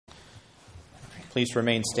Please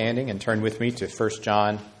remain standing and turn with me to 1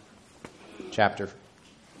 John chapter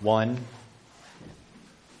 1.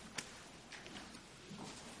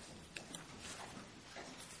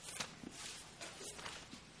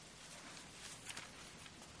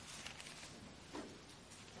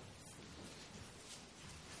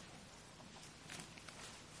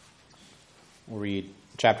 We'll read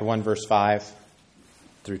chapter 1, verse 5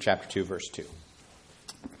 through chapter 2, verse 2.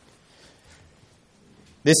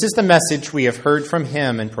 This is the message we have heard from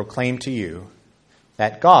him and proclaim to you,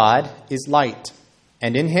 that God is light,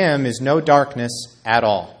 and in him is no darkness at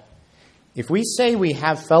all. If we say we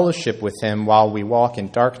have fellowship with him while we walk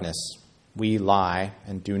in darkness, we lie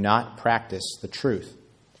and do not practice the truth.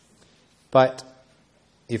 But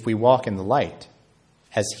if we walk in the light,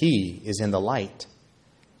 as he is in the light,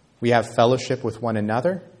 we have fellowship with one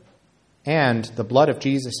another, and the blood of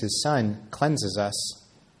Jesus, his Son, cleanses us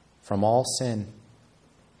from all sin.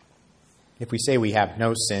 If we say we have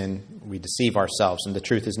no sin, we deceive ourselves, and the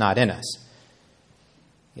truth is not in us.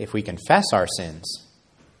 If we confess our sins,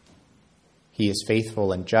 he is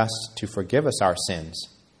faithful and just to forgive us our sins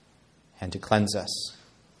and to cleanse us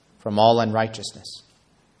from all unrighteousness.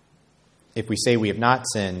 If we say we have not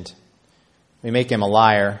sinned, we make him a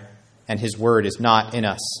liar, and his word is not in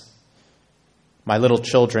us. My little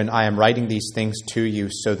children, I am writing these things to you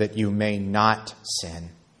so that you may not sin.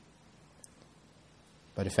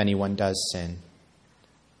 But if anyone does sin,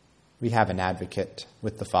 we have an advocate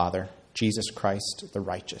with the Father, Jesus Christ the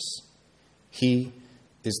righteous. He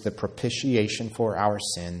is the propitiation for our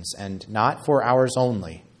sins, and not for ours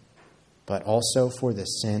only, but also for the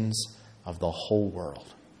sins of the whole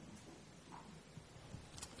world.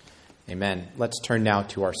 Amen. Let's turn now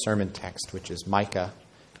to our sermon text, which is Micah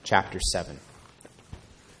chapter 7.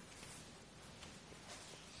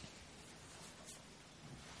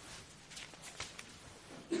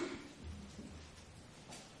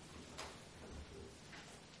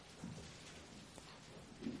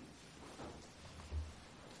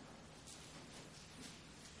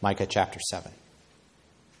 Micah chapter 7.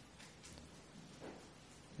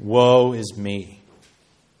 Woe is me,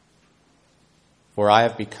 for I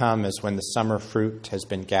have become as when the summer fruit has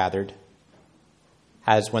been gathered,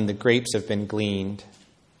 as when the grapes have been gleaned.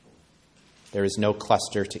 There is no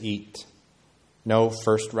cluster to eat, no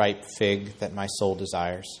first ripe fig that my soul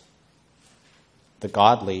desires. The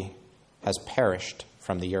godly has perished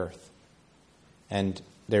from the earth, and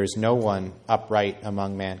there is no one upright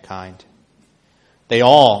among mankind. They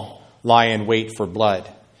all lie in wait for blood,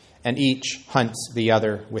 and each hunts the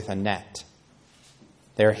other with a net.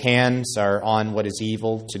 Their hands are on what is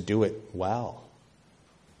evil to do it well.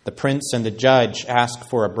 The prince and the judge ask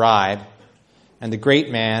for a bribe, and the great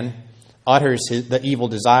man utters the evil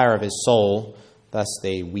desire of his soul. Thus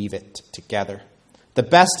they weave it together. The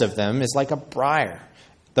best of them is like a briar,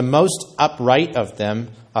 the most upright of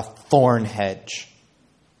them a thorn hedge.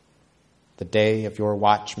 The day of your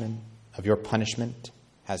watchmen, of your punishment,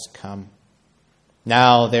 has come.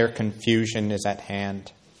 Now their confusion is at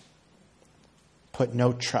hand. Put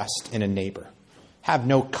no trust in a neighbor. Have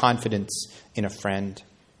no confidence in a friend.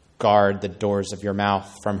 Guard the doors of your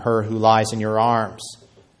mouth from her who lies in your arms.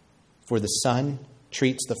 For the son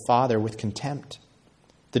treats the father with contempt.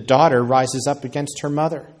 The daughter rises up against her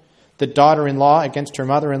mother. The daughter-in-law against her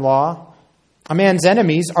mother-in-law. A man's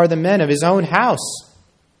enemies are the men of his own house.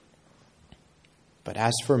 But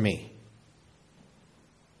as for me,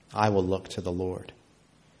 I will look to the Lord.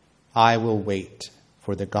 I will wait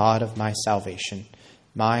for the God of my salvation.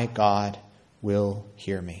 My God will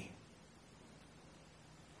hear me.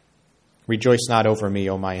 Rejoice not over me,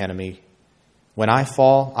 O my enemy. When I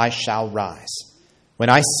fall, I shall rise. When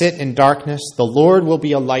I sit in darkness, the Lord will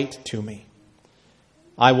be a light to me.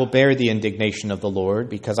 I will bear the indignation of the Lord,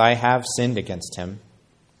 because I have sinned against him,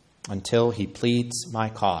 until he pleads my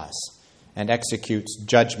cause and executes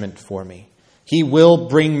judgment for me. He will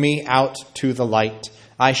bring me out to the light.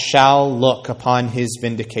 I shall look upon his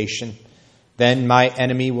vindication. Then my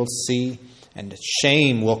enemy will see, and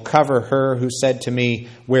shame will cover her who said to me,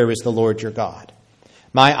 where is the Lord your God?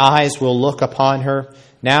 My eyes will look upon her.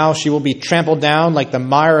 Now she will be trampled down like the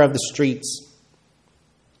mire of the streets.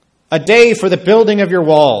 A day for the building of your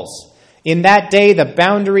walls. In that day the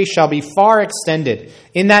boundary shall be far extended.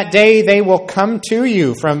 In that day they will come to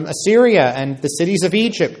you from Assyria and the cities of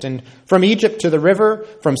Egypt, and from Egypt to the river,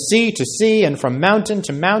 from sea to sea, and from mountain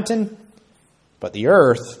to mountain. But the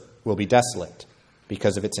earth will be desolate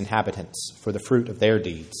because of its inhabitants, for the fruit of their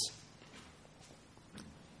deeds.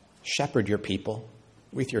 Shepherd your people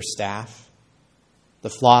with your staff, the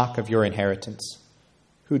flock of your inheritance,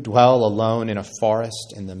 who dwell alone in a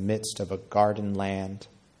forest in the midst of a garden land.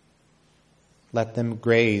 Let them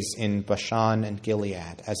graze in Bashan and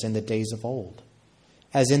Gilead, as in the days of old.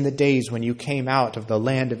 As in the days when you came out of the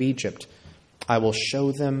land of Egypt, I will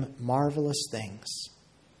show them marvelous things.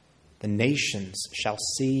 The nations shall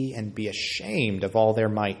see and be ashamed of all their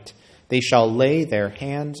might. They shall lay their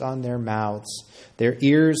hands on their mouths. Their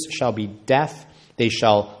ears shall be deaf. They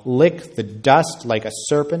shall lick the dust like a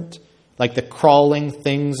serpent. Like the crawling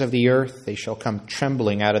things of the earth, they shall come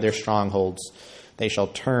trembling out of their strongholds. They shall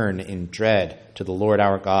turn in dread to the Lord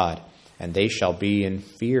our God, and they shall be in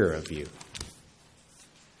fear of you.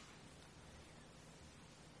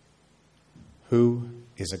 Who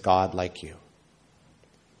is a God like you,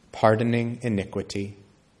 pardoning iniquity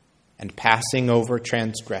and passing over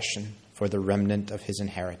transgression for the remnant of his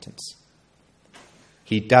inheritance?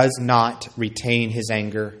 He does not retain his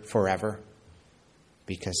anger forever,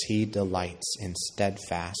 because he delights in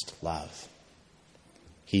steadfast love.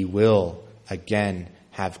 He will again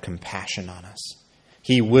have compassion on us.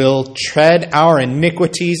 He will tread our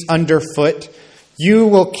iniquities underfoot. You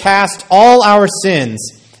will cast all our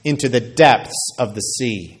sins into the depths of the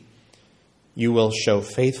sea. You will show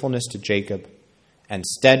faithfulness to Jacob and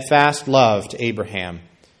steadfast love to Abraham,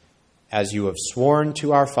 as you have sworn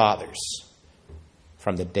to our fathers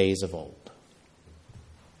from the days of old.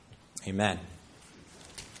 Amen.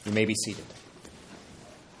 You may be seated.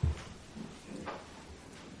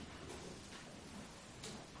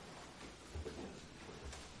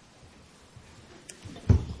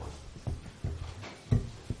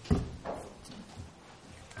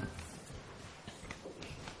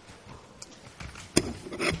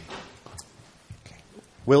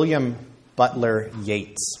 William Butler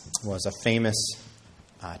Yeats was a famous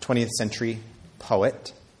 20th century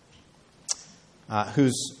poet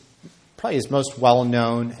whose probably his most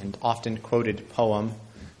well-known and often quoted poem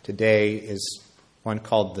today is one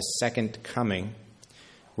called The Second Coming,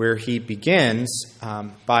 where he begins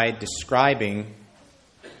by describing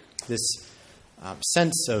this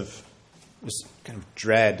sense of this kind of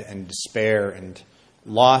dread and despair and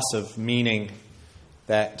loss of meaning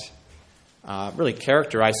that really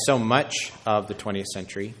characterized so much of the 20th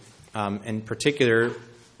century, in particular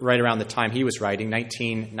right around the time he was writing,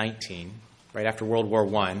 1919, right after World War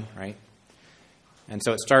I, right? And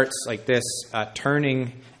so it starts like this,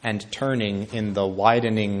 turning and turning in the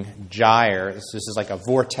widening gyre. This is like a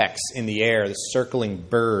vortex in the air, this circling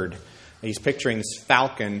bird. And he's picturing this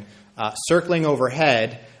falcon circling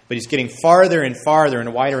overhead, but he's getting farther and farther in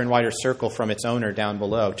a wider and wider circle from its owner down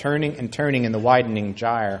below, turning and turning in the widening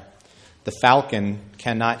gyre. The falcon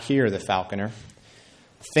cannot hear the falconer.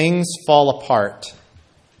 Things fall apart.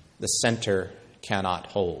 The center cannot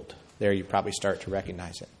hold. There you probably start to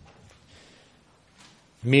recognize it.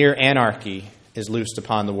 Mere anarchy is loosed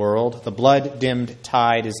upon the world. The blood-dimmed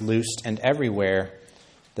tide is loosed, and everywhere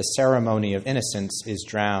the ceremony of innocence is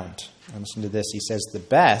drowned. And listen to this. He says, the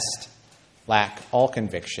best lack all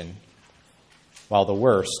conviction, while the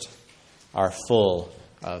worst are full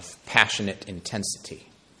of passionate intensity.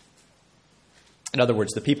 In other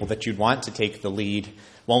words, the people that you'd want to take the lead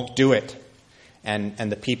won't do it. And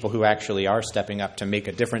the people who actually are stepping up to make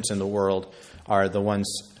a difference in the world are the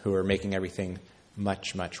ones who are making everything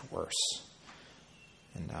much, much worse.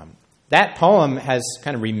 And that poem has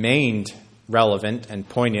kind of remained relevant and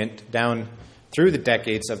poignant down through the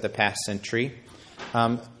decades of the past century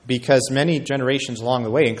because many generations along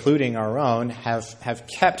the way, including our own, have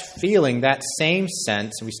kept feeling that same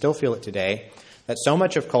sense, and we still feel it today, that so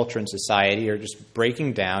much of culture and society are just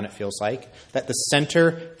breaking down, it feels like, that the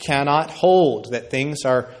center cannot hold, that things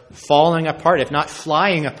are falling apart, if not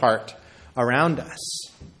flying apart around us.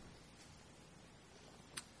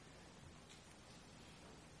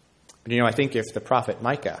 But I think if the prophet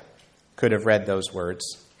Micah could have read those words,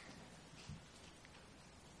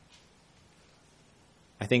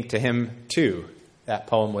 I think to him, too, that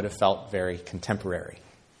poem would have felt very contemporary.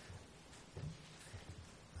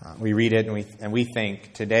 We read it and we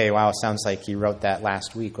think today, wow, it sounds like he wrote that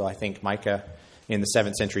last week. Well, I think Micah in the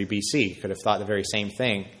 7th century BC could have thought the very same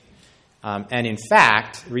thing. And in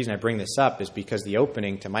fact, the reason I bring this up is because the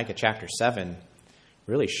opening to Micah chapter 7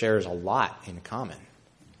 really shares a lot in common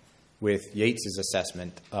with Yeats'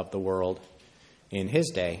 assessment of the world in his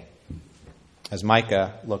day, as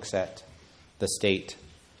Micah looks at the state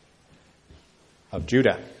of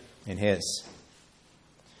Judah in his.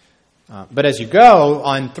 But as you go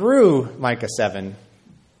on through Micah 7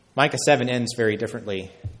 ends very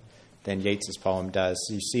differently than Yeats' poem does.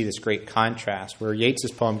 You see this great contrast where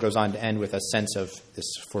Yeats' poem goes on to end with a sense of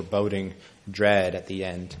this foreboding dread at the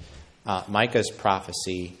end. Micah's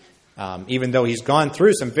prophecy, even though he's gone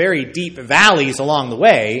through some very deep valleys along the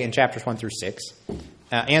way in chapters 1 through 6,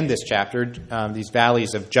 and this chapter, these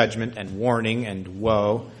valleys of judgment and warning and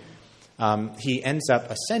woe, he ends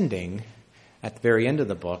up ascending at the very end of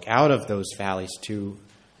the book out of those valleys to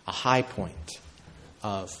a high point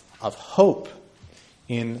of hope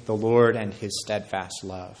in the Lord and his steadfast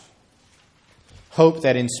love. Hope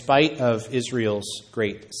that in spite of Israel's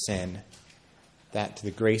great sin, that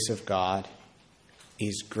the grace of God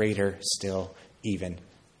is greater still even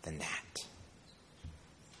than that.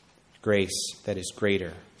 Grace that is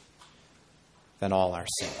greater than all our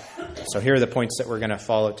sin. So here are the points that we're going to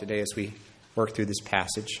follow today as we work through this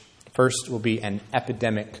passage. First will be an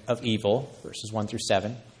epidemic of evil, verses 1 through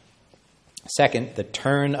 7. Second, the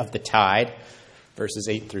turn of the tide, verses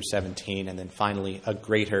 8 through 17. And then finally, a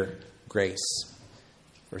greater grace,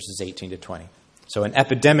 verses 18 to 20. So an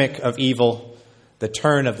epidemic of evil, the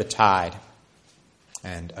turn of the tide,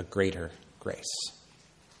 and a greater grace.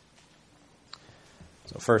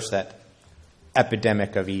 So first, that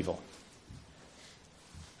epidemic of evil.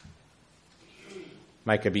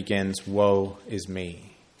 Micah begins, "Woe is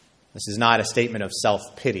me." This is not a statement of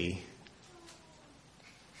self-pity.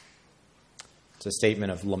 It's a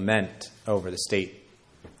statement of lament over the state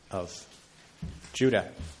of Judah.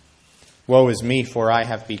 "Woe is me, for I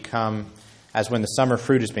have become as when the summer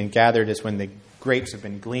fruit has been gathered, as when the grapes have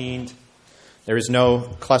been gleaned. There is no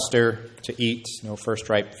cluster to eat, no first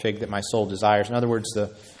ripe fig that my soul desires." In other words,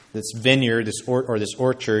 this vineyard, this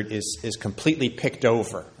orchard is completely picked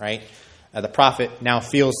over, right? The prophet now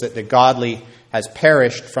feels that the godly has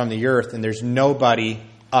perished from the earth and there's nobody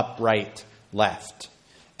upright left.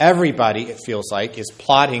 Everybody, it feels like, is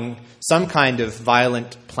plotting some kind of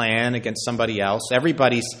violent plan against somebody else.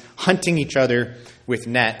 Everybody's hunting each other with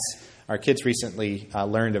nets. Our kids recently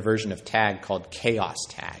learned a version of tag called Chaos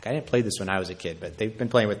Tag. I didn't play this when I was a kid, but they've been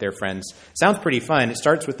playing with their friends. Sounds pretty fun. It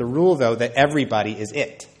starts with the rule, though, that everybody is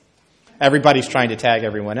it. Everybody's trying to tag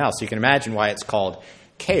everyone else. You can imagine why it's called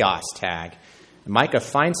Chaos Tag. Micah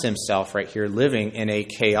finds himself right here living in a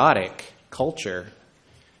chaotic culture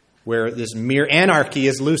where this mere anarchy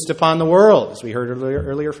is loosed upon the world, as we heard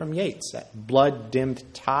earlier from Yeats, that blood-dimmed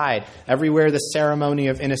tide. Everywhere the ceremony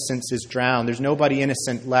of innocence is drowned. There's nobody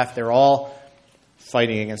innocent left. They're all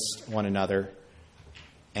fighting against one another.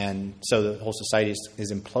 And so the whole society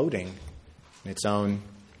is imploding in its own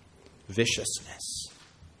viciousness.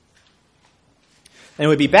 And it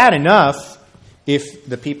would be bad enough if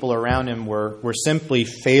the people around him were simply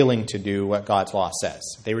failing to do what God's law says.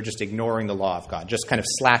 They were just ignoring the law of God, just kind of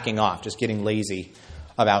slacking off, just getting lazy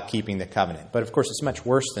about keeping the covenant. But of course, it's much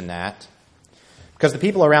worse than that, because the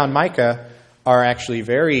people around Micah are actually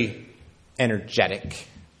very energetic.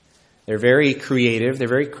 They're very creative, they're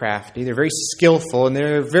very crafty, they're very skillful, and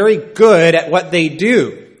they're very good at what they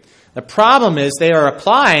do. The problem is they are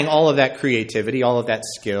applying all of that creativity, all of that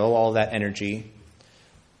skill, all of that energy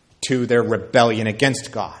to their rebellion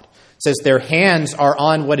against God. It says their hands are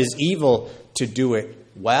on what is evil to do it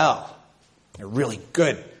well. They're really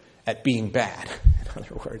good at being bad, in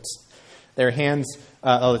other words. Their hands,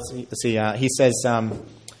 let's see. He says,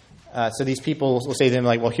 so these people will say to them,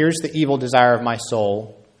 like, well, here's the evil desire of my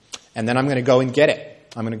soul, and then I'm going to go and get it.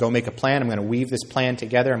 I'm going to go make a plan. I'm going to weave this plan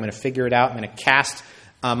together. I'm going to figure it out. I'm going to cast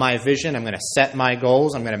my vision. I'm going to set my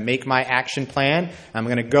goals. I'm going to make my action plan. I'm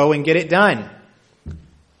going to go and get it done.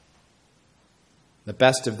 The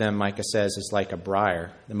best of them, Micah says, is like a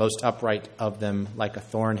briar. The most upright of them like a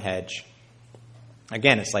thorn hedge.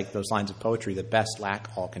 Again, it's like those lines of poetry. The best lack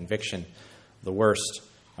all conviction. The worst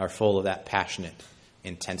are full of that passionate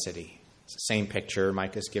intensity. It's the same picture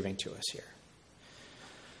Micah's giving to us here.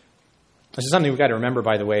 This is something we've got to remember,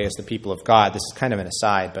 by the way, as the people of God. This is kind of an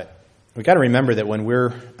aside, but we've got to remember that when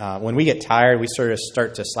we get tired, we sort of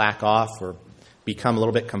start to slack off or become a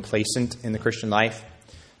little bit complacent in the Christian life.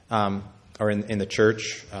 Or in the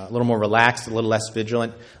church, a little more relaxed, a little less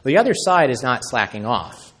vigilant. The other side is not slacking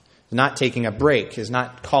off, is not taking a break, is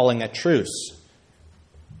not calling a truce.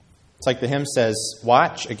 It's like the hymn says,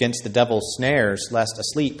 "Watch against the devil's snares, lest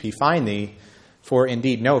asleep he find thee, for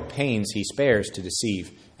indeed no pains he spares to deceive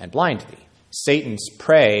and blind thee. Satan's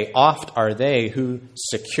prey oft are they who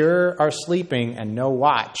secure are sleeping and no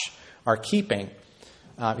watch are keeping."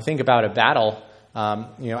 If you think about a battle,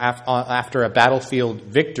 after a battlefield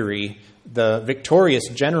victory, the victorious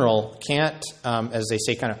general can't, as they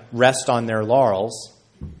say, kind of rest on their laurels,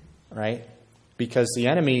 right? Because the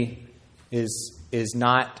enemy is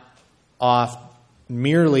not off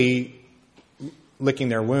merely licking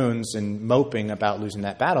their wounds and moping about losing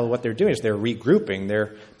that battle. What they're doing is they're regrouping.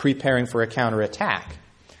 They're preparing for a counterattack.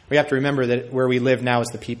 We have to remember that where we live now as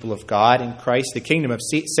the people of God in Christ, the kingdom of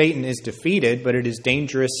Satan is defeated, but it is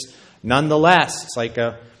dangerous nonetheless. It's like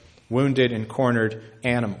a wounded and cornered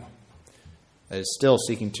animal that is still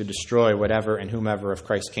seeking to destroy whatever and whomever of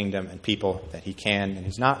Christ's kingdom and people that he can, and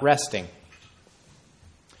he's not resting.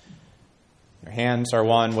 Their hands are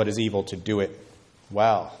on what is evil to do it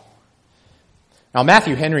well. Now,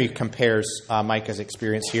 Matthew Henry compares Micah's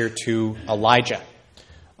experience here to Elijah.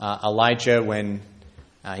 Elijah, when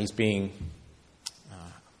he's being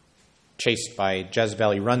chased by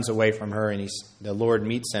Jezebel, he runs away from her, and the Lord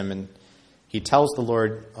meets him, and he tells the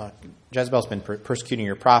Lord, Jezebel's been persecuting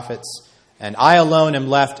your prophets, and I alone am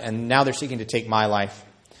left, and now they're seeking to take my life.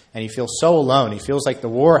 And he feels so alone. He feels like the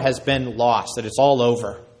war has been lost, that it's all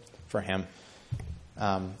over for him.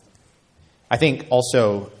 I think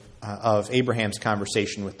also of Abraham's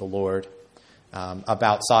conversation with the Lord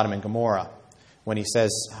about Sodom and Gomorrah, when he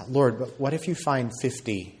says, Lord, but what if you find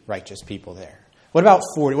 50 righteous people there? What about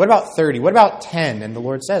 40? What about 30? What about 10? And the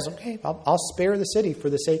Lord says, okay, I'll spare the city for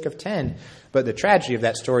the sake of 10. But the tragedy of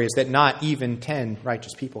that story is that not even 10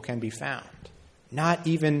 righteous people can be found. Not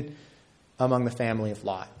even among the family of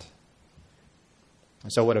Lot.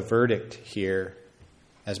 And so what a verdict here,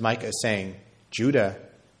 as Micah is saying, Judah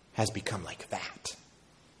has become like that.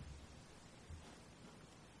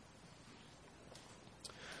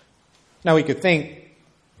 Now we could think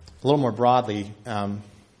a little more broadly.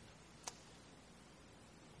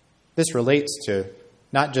 This relates to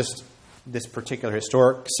not just this particular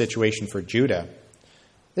historic situation for Judah.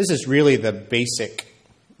 This is really the basic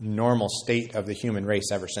normal state of the human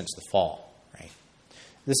race ever since the fall. Right?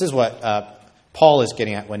 This is what Paul is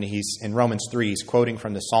getting at when he's in Romans 3. He's quoting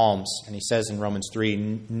from the Psalms, and he says in Romans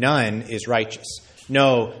 3, none is righteous.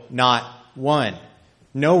 No, not one.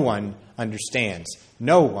 No one understands.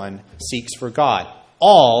 No one seeks for God.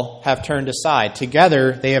 All have turned aside.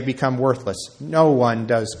 Together they have become worthless. No one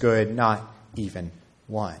does good, not even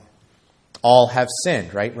one. All have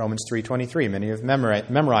sinned, right? Romans 3:23. Many have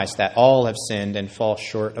memorized that. All have sinned and fall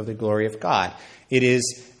short of the glory of God. It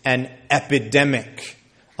is an epidemic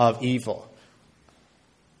of evil.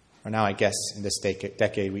 Or now I guess in this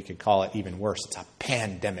decade we could call it even worse. It's a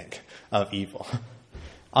pandemic of evil.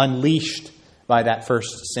 Unleashed by that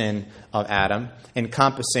first sin of Adam,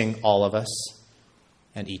 encompassing all of us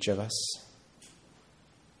and each of us.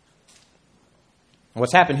 And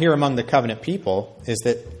what's happened here among the covenant people is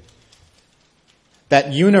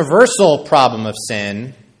that universal problem of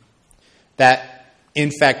sin that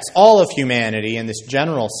infects all of humanity in this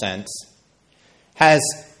general sense has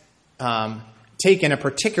taken a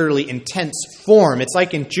particularly intense form. It's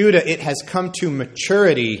like in Judah, it has come to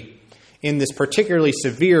maturity in this particularly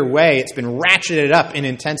severe way. It's been ratcheted up in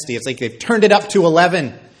intensity. It's like they've turned it up to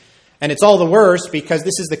 11. And it's all the worse because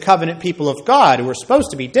this is the covenant people of God who are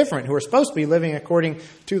supposed to be different, who are supposed to be living according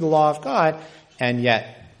to the law of God. And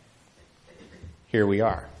yet, here we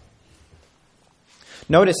are.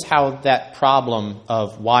 Notice how that problem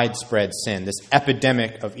of widespread sin, this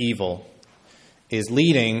epidemic of evil, is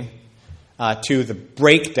leading to the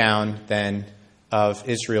breakdown then of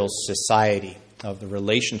Israel's society, of the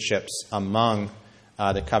relationships among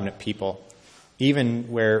the covenant people. Even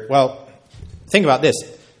where, think about this.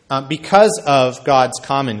 Because of God's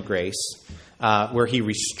common grace, where he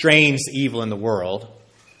restrains the evil in the world,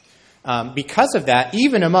 because of that,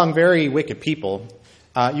 even among very wicked people,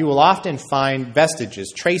 you will often find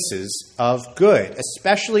vestiges, traces of good,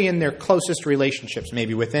 especially in their closest relationships,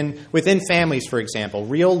 maybe within families, for example.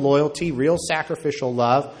 Real loyalty, real sacrificial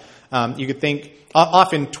love. You could think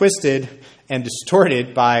often twisted and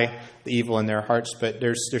distorted by the evil in their hearts, but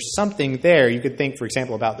there's something there. You could think, for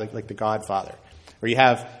example, about like The Godfather, where you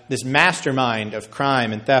have this mastermind of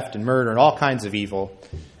crime and theft and murder and all kinds of evil,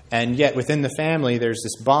 and yet within the family there's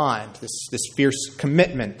this bond, this fierce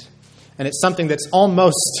commitment, and it's something that's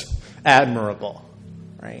almost admirable,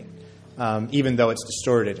 right? Even though it's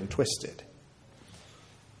distorted and twisted.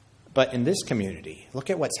 But in this community, look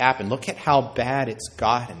at what's happened. Look at how bad it's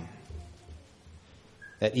gotten.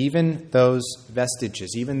 That even those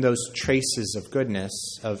vestiges, even those traces of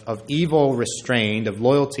goodness, of evil restrained, of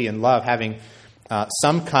loyalty and love having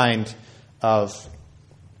some kind of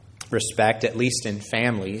respect, at least in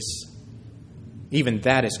families, even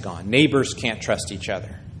that is gone. Neighbors can't trust each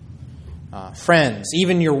other. Friends,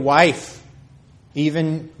 even your wife,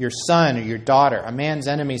 even your son or your daughter. A man's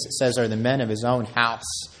enemies, it says, are the men of his own house.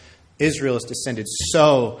 Israel has descended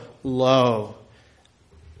so low.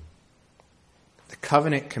 The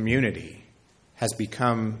covenant community has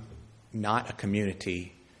become not a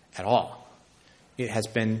community at all. It has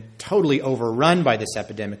been totally overrun by this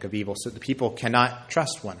epidemic of evil, so that the people cannot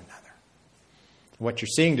trust one another. What you're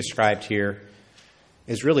seeing described here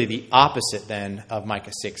is really the opposite then of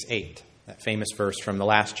Micah 6:8, that famous verse from the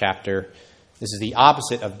last chapter This is the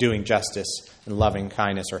opposite of doing justice and loving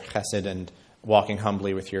kindness or chesed and walking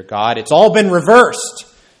humbly with your God. It's all been reversed.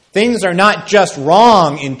 Things are not just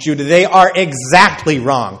wrong in Judah. They are exactly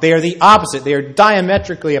wrong. They are the opposite. They are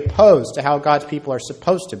diametrically opposed to how God's people are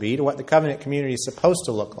supposed to be, to what the covenant community is supposed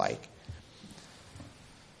to look like.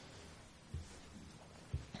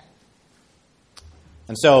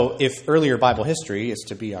 And so, if earlier Bible history is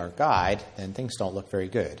to be our guide, then things don't look very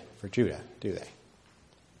good for Judah, do they?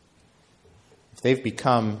 If they've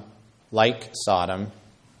become like Sodom,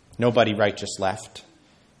 nobody righteous left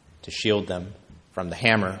to shield them from the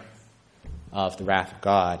hammer of the wrath of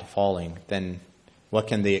God falling, then what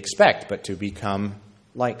can they expect but to become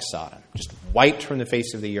like Sodom? Just wiped from the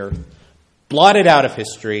face of the earth, blotted out of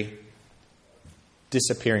history,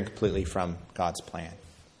 disappearing completely from God's plan.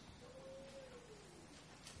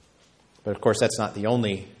 But of course, that's not the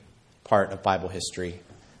only part of Bible history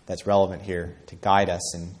that's relevant here to guide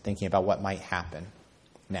us in thinking about what might happen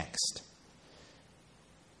next.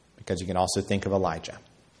 Because you can also think of Elijah.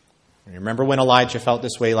 Remember when Elijah felt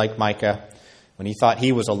this way like Micah, when he thought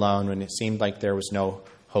he was alone, when it seemed like there was no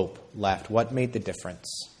hope left? What made the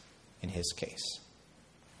difference in his case?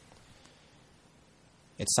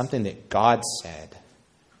 It's something that God said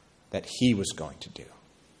that he was going to do.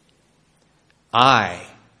 I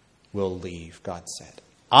will leave, God said.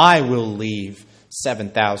 I will leave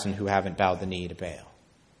 7,000 who haven't bowed the knee to Baal.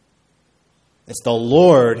 It's the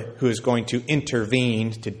Lord who is going to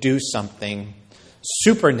intervene to do something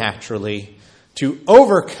supernaturally to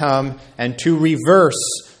overcome and to reverse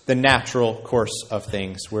the natural course of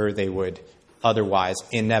things where they would otherwise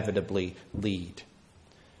inevitably lead.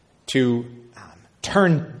 To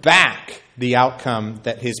turn back the outcome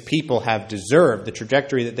that his people have deserved, the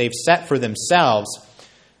trajectory that they've set for themselves.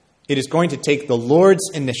 It is going to take the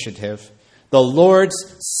Lord's initiative, the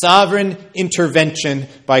Lord's sovereign intervention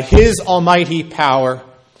by his almighty power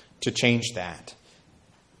to change that.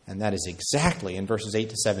 And that is exactly, in verses 8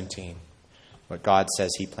 to 17, what God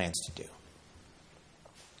says he plans to do.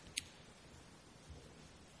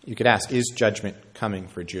 You could ask, is judgment coming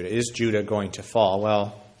for Judah? Is Judah going to fall?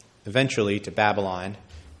 Well, eventually to Babylon,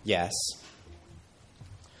 yes.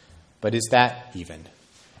 But is that even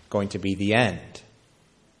going to be the end?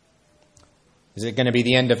 Is it going to be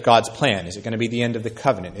the end of God's plan? Is it going to be the end of the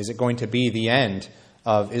covenant? Is it going to be the end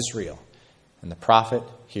of Israel? And the prophet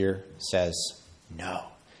here says, no.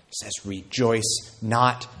 He says, rejoice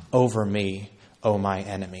not over me, O my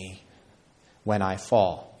enemy, when I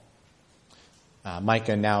fall.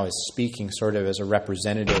 Micah now is speaking sort of as a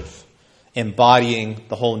representative, embodying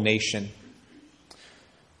the whole nation.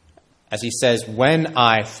 As he says, when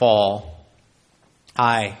I fall,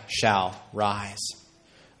 I shall rise.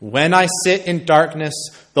 When I sit in darkness,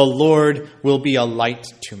 the Lord will be a light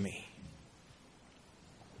to me.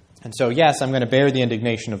 And so, yes, I'm going to bear the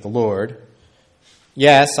indignation of the Lord.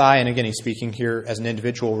 Yes, I, and again he's speaking here as an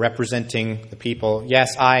individual representing the people.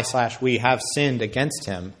 Yes, I/we have sinned against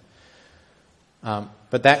him.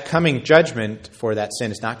 But that coming judgment for that sin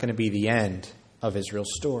is not going to be the end of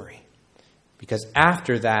Israel's story. Because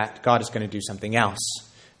after that, God is going to do something else.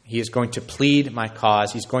 He is going to plead my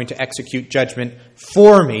cause. He's going to execute judgment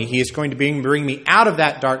for me. He is going to bring me out of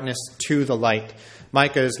that darkness to the light.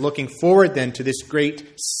 Micah is looking forward then to this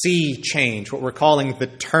great sea change, what we're calling the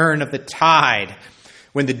turn of the tide.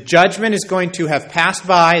 When the judgment is going to have passed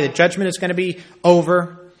by, the judgment is going to be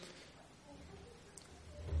over,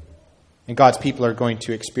 and God's people are going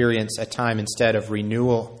to experience a time instead of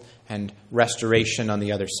renewal and restoration on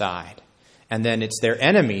the other side. And then it's their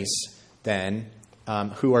enemies then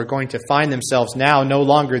who are going to find themselves now no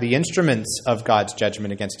longer the instruments of God's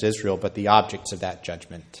judgment against Israel, but the objects of that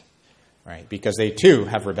judgment, right? Because they too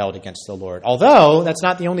have rebelled against the Lord. Although that's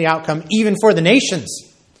not the only outcome, even for the nations.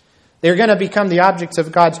 They're going to become the objects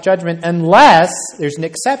of God's judgment unless there's an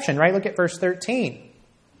exception, right? Look at verse 13.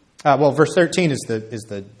 Verse 13 is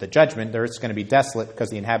the judgment. The earth's going to be desolate because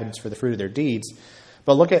the inhabitants for the fruit of their deeds.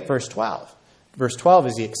 But look at verse 12. Verse 12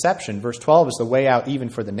 is the exception. Verse 12 is the way out even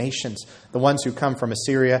for the nations, the ones who come from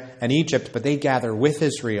Assyria and Egypt, but they gather with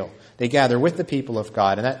Israel. They gather with the people of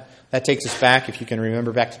God. And that takes us back, if you can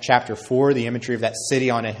remember, back to chapter 4, the imagery of that city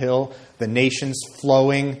on a hill, the nations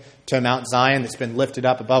flowing to Mount Zion that's been lifted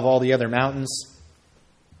up above all the other mountains.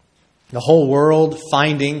 The whole world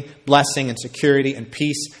finding blessing and security and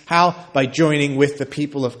peace. How? By joining with the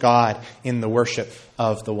people of God in the worship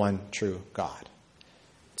of the one true God.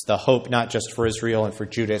 It's the hope not just for Israel and for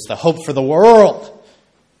Judah. It's the hope for the world.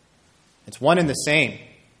 It's one and the same.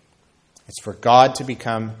 It's for God to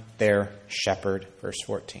become their shepherd, verse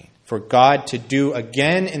 14. For God to do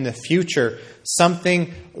again in the future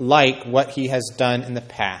something like what he has done in the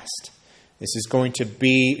past. This is going to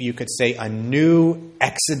be, you could say, a new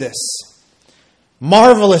Exodus.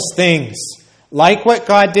 Marvelous things. Like what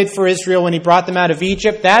God did for Israel when he brought them out of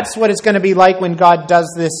Egypt, that's what it's going to be like when God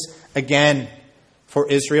does this again for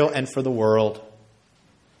Israel and for the world.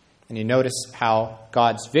 And you notice how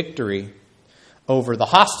God's victory over the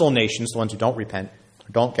hostile nations, the ones who don't repent,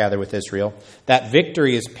 or don't gather with Israel, that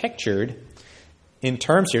victory is pictured in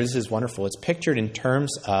terms here, this is wonderful, it's pictured in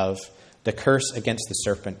terms of the curse against the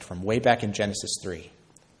serpent from way back in Genesis 3.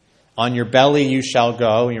 On your belly you shall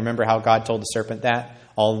go. You remember how God told the serpent that?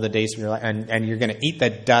 All of the days of your life. And you're going to eat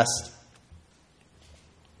the dust.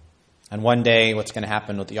 And one day what's going to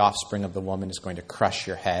happen with the offspring of the woman is going to crush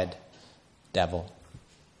your head, devil.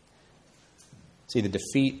 See, the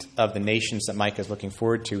defeat of the nations that Micah is looking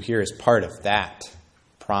forward to here is part of that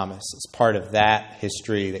promise. It's part of that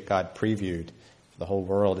history that God previewed for the whole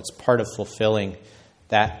world. It's part of fulfilling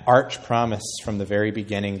that arch promise from the very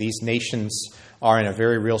beginning. These nations are, in a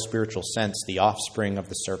very real spiritual sense, the offspring of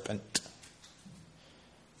the serpent.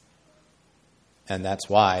 And that's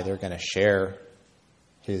why they're going to share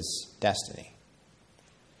his destiny.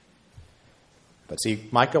 But see,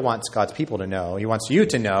 Micah wants God's people to know, he wants you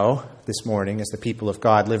to know this morning, as the people of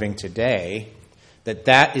God living today, that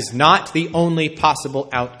that is not the only possible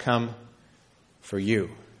outcome for you.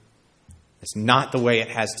 It's not the way it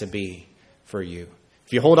has to be for you.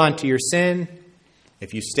 If you hold on to your sin,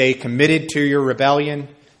 if you stay committed to your rebellion,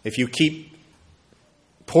 if you keep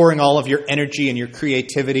pouring all of your energy and your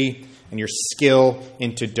creativity and your skill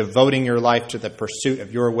into devoting your life to the pursuit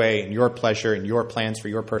of your way and your pleasure and your plans for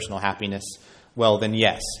your personal happiness, well, then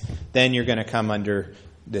yes, then you're going to come under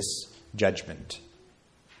this judgment.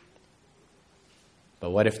 But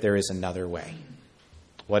what if there is another way?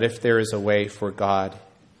 What if there is a way for God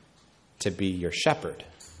to be your shepherd?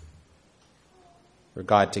 For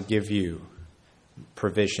God to give you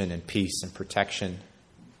provision and peace and protection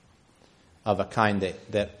of a kind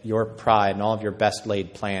that your pride and all of your best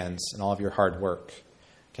laid plans and all of your hard work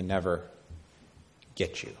can never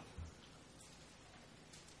get you.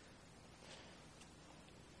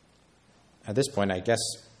 At this point, I guess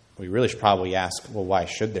we really should probably ask, well, why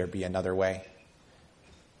should there be another way?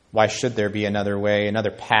 Why should there be another way,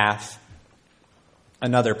 another path,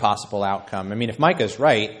 another possible outcome? I mean, if Micah's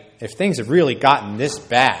right, if things have really gotten this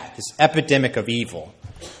bad, this epidemic of evil,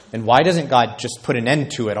 then why doesn't God just put an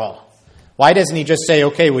end to it all? Why doesn't he just say,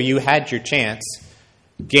 okay, well, you had your chance,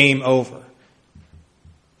 game over?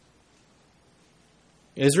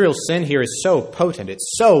 Israel's sin here is so potent,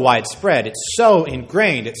 it's so widespread, it's so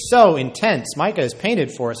ingrained, it's so intense. Micah has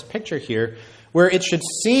painted for us a picture here where it should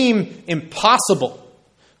seem impossible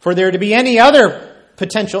for there to be any other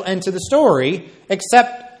potential end to the story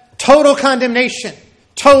except total condemnation,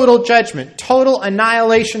 total judgment, total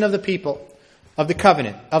annihilation of the people, of the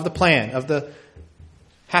covenant, of the plan, of the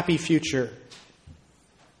happy future.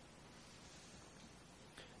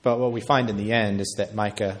 But what we find in the end is that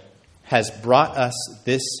Micah has brought us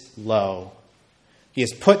this low. He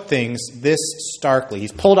has put things this starkly.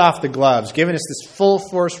 He's pulled off the gloves, given us this full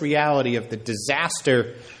force reality of the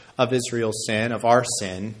disaster of Israel's sin, of our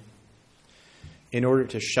sin, in order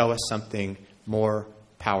to show us something more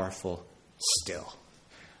powerful still.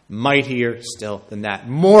 Mightier still than that.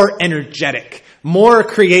 More energetic, more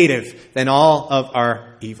creative than all of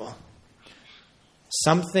our evil.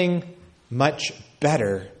 Something much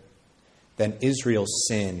better than Israel's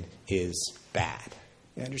sin is bad.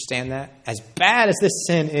 You understand that? As bad as this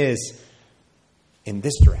sin is in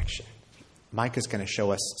this direction, Micah's going to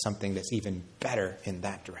show us something that's even better in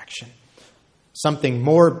that direction. Something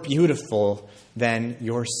more beautiful than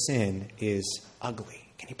your sin is ugly.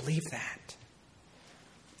 Can you believe that?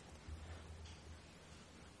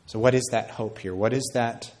 So what is that hope here? What is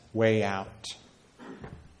that way out?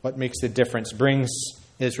 What makes the difference?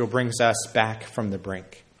 Israel brings us back from the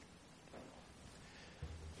brink.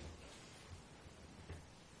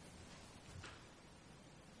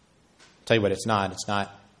 I'll tell you what it's not. It's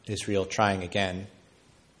not Israel trying again,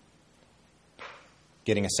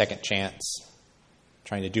 getting a second chance,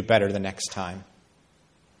 trying to do better the next time.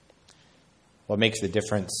 What makes the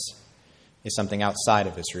difference is something outside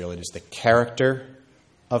of Israel. It is the character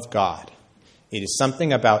of God. It is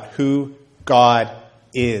something about who God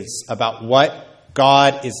is, about what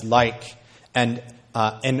God is like, and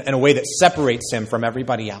in a way that separates him from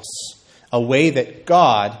everybody else. A way that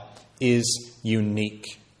God is unique.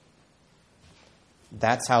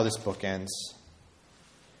 That's how this book ends.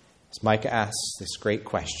 As Micah asks this great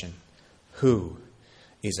question, who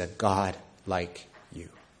is a God like you?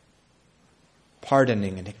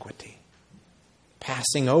 Pardoning iniquity,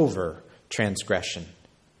 passing over transgression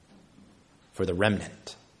for the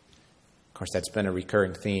remnant, course, that's been a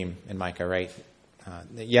recurring theme in Micah, right?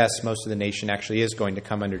 Yes, most of the nation actually is going to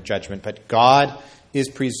come under judgment, but God is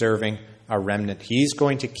preserving a remnant. He's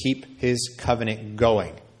going to keep his covenant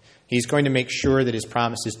going. He's going to make sure that his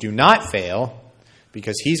promises do not fail,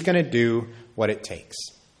 because he's going to do what it takes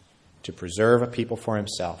to preserve a people for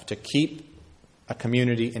himself, to keep a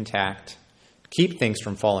community intact, keep things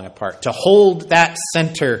from falling apart, to hold that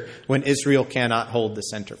center when Israel cannot hold the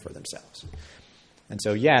center for themselves. And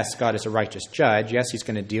so, yes, God is a righteous judge. Yes, he's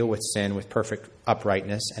going to deal with sin with perfect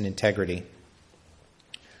uprightness and integrity.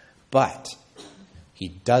 But he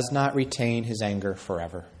does not retain his anger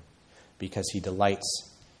forever, because he delights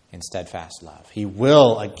in steadfast love. He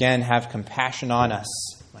will again have compassion on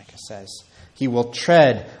us, Micah says. He will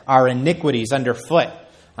tread our iniquities underfoot.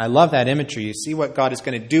 I love that imagery. You see what God is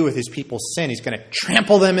going to do with his people's sin. He's going to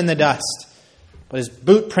trample them in the dust, put his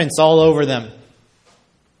boot prints all over them.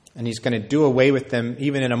 And he's going to do away with them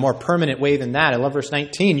even in a more permanent way than that. I love verse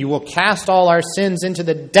 19. You will cast all our sins into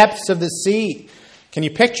the depths of the sea. Can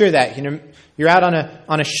you picture that? You know, you're out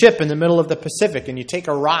on a ship in the middle of the Pacific, and you take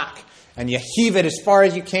a rock and you heave it as far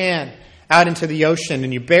as you can out into the ocean,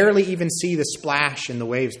 and you barely even see the splash in the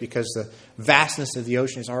waves because the vastness of the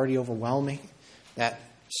ocean is already overwhelming that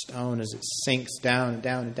stone as it sinks down and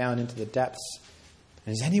down and down into the depths.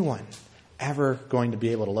 And is anyone ever going to be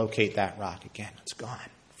able to locate that rock again? It's gone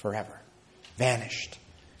forever, vanished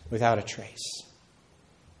without a trace.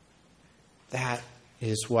 That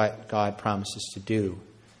is what God promises to do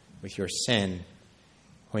with your sin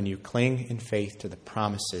when you cling in faith to the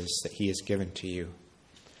promises that he has given to you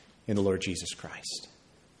in the Lord Jesus Christ.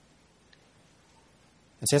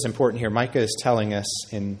 It says important here, Micah is telling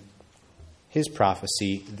us in his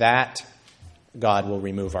prophecy that God will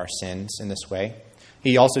remove our sins in this way.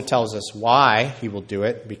 He also tells us why he will do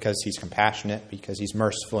it, because he's compassionate, because he's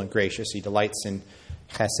merciful and gracious. He delights in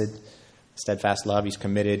chesed, steadfast love. He's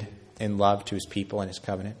committed in love to his people and his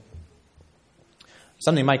covenant.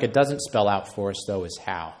 Something Micah doesn't spell out for us, though, is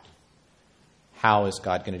how. How is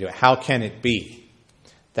God going to do it? How can it be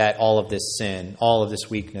that all of this sin, all of this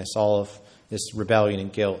weakness, all of this rebellion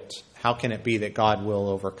and guilt, how can it be that God will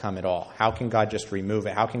overcome it all? How can God just remove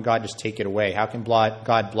it? How can God just take it away? How can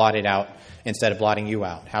God blot it out instead of blotting you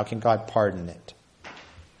out? How can God pardon it?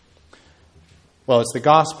 Well, it's the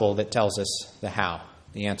gospel that tells us the how,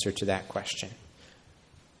 the answer to that question.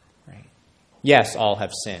 Right? Yes, all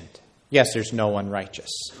have sinned. Yes, there's no one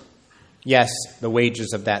righteous. Yes, the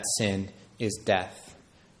wages of that sin is death.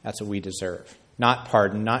 That's what we deserve. Not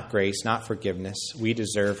pardon, not grace, not forgiveness. We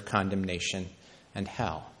deserve condemnation and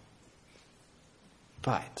hell.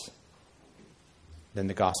 But then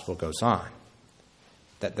the gospel goes on,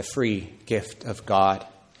 that the free gift of God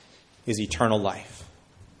is eternal life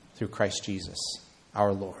through Christ Jesus,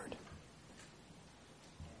 our Lord.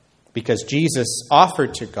 Because Jesus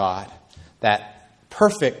offered to God that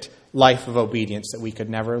perfect life of obedience that we could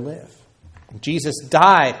never live. Jesus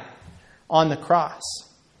died on the cross,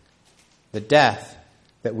 the death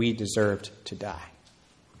that we deserved to die.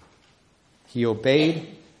 He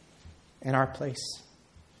obeyed in our place,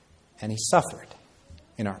 and he suffered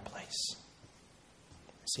in our place.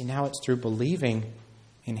 See, now it's through believing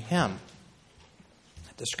in him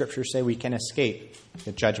that the scriptures say we can escape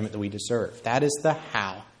the judgment that we deserve. That is the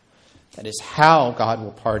how. That is how God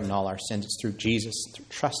will pardon all our sins. It's through Jesus, through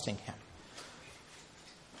trusting him.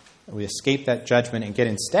 We escape that judgment and get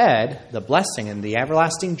instead the blessing and the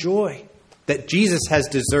everlasting joy that Jesus has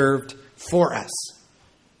deserved for us.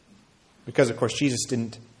 Because, of course, Jesus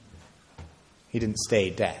didn't stay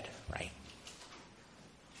dead, right?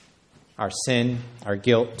 Our sin, our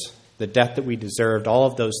guilt, the death that we deserved, all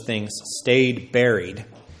of those things stayed buried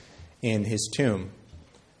in his tomb.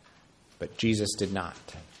 But Jesus did not.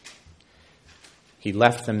 He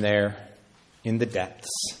left them there in the depths.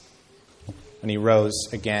 And he rose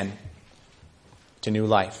again to new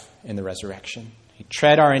life in the resurrection. He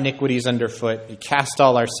tread our iniquities underfoot. He cast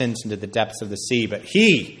all our sins into the depths of the sea. But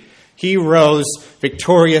he rose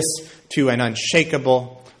victorious to an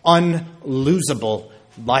unshakable, unlosable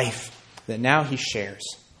life that now he shares.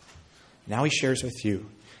 Now he shares with you.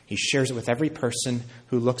 He shares it with every person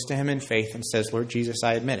who looks to him in faith and says, Lord Jesus,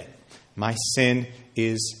 I admit it. My sin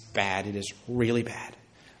is bad. It is really bad.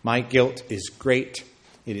 My guilt is great.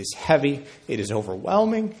 It is heavy. It is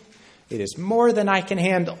overwhelming. It is more than I can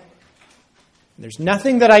handle. There's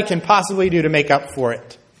nothing that I can possibly do to make up for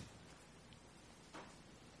it.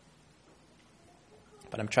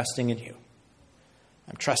 But I'm trusting in you.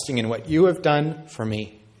 I'm trusting in what you have done for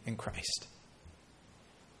me in Christ.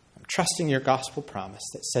 I'm trusting your gospel promise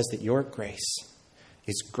that says that your grace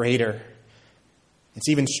is greater. It's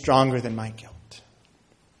even stronger than my guilt.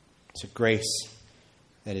 It's a grace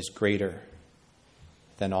that is greater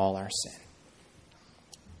than all our sin.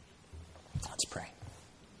 Let's pray.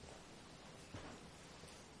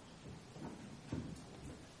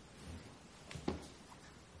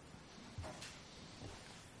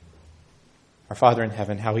 Our Father in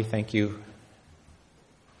heaven, how we thank you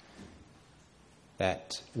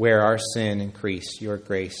that where our sin increased, your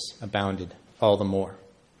grace abounded all the more.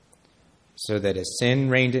 So that as sin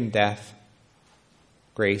reigned in death,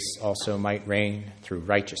 grace also might reign through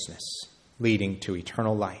righteousness, leading to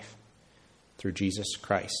eternal life through Jesus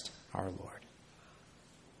Christ our Lord.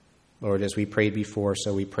 Lord, as we prayed before,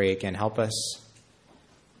 so we pray again. Help us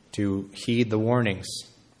to heed the warnings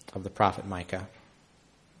of the prophet Micah,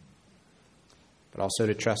 but also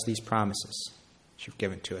to trust these promises that you've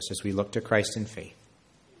given to us as we look to Christ in faith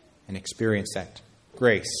and experience that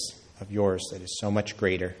grace of yours that is so much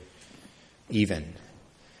greater even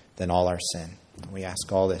than all our sin. We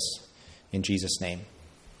ask all this in Jesus' name.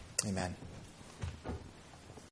 Amen.